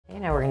Okay,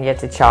 now we're gonna get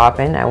to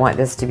chopping. I want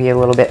this to be a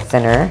little bit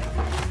thinner.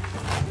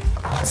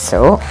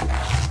 So,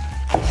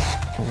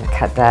 I'm gonna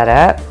cut that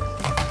up.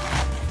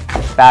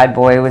 This bad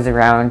boy was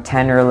around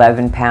 10 or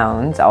 11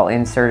 pounds. I'll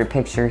insert a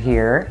picture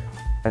here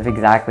of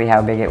exactly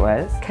how big it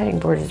was. Cutting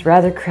board is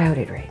rather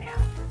crowded right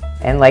now.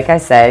 And like I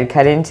said,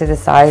 cut into the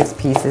size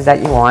pieces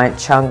that you want,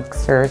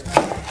 chunks or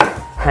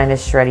kind of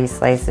shreddy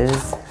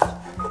slices,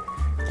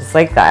 just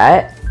like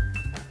that.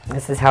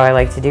 This is how I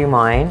like to do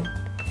mine.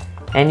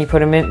 And you put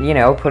them in,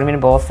 put them in a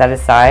bowl, set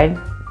aside,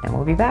 and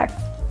we'll be back.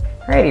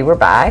 Alrighty, we're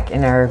back,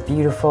 and our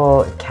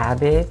beautiful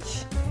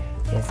cabbage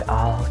is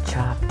all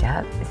chopped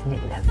up. Isn't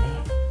it lovely?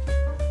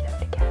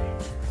 Lovely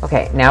cabbage.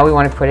 Okay, now we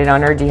want to put it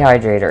on our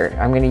dehydrator.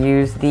 I'm going to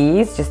use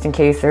these just in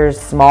case there's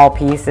small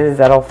pieces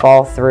that'll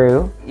fall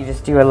through. You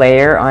just do a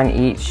layer on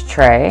each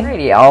tray.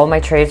 Alrighty, all of my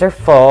trays are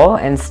full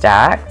and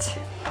stacked.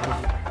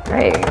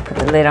 Alright, put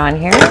the lid on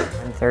here.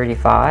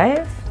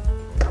 135.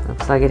 I'll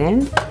plug it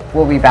in.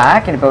 We'll be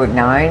back in about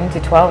 9 to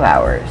 12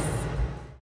 hours.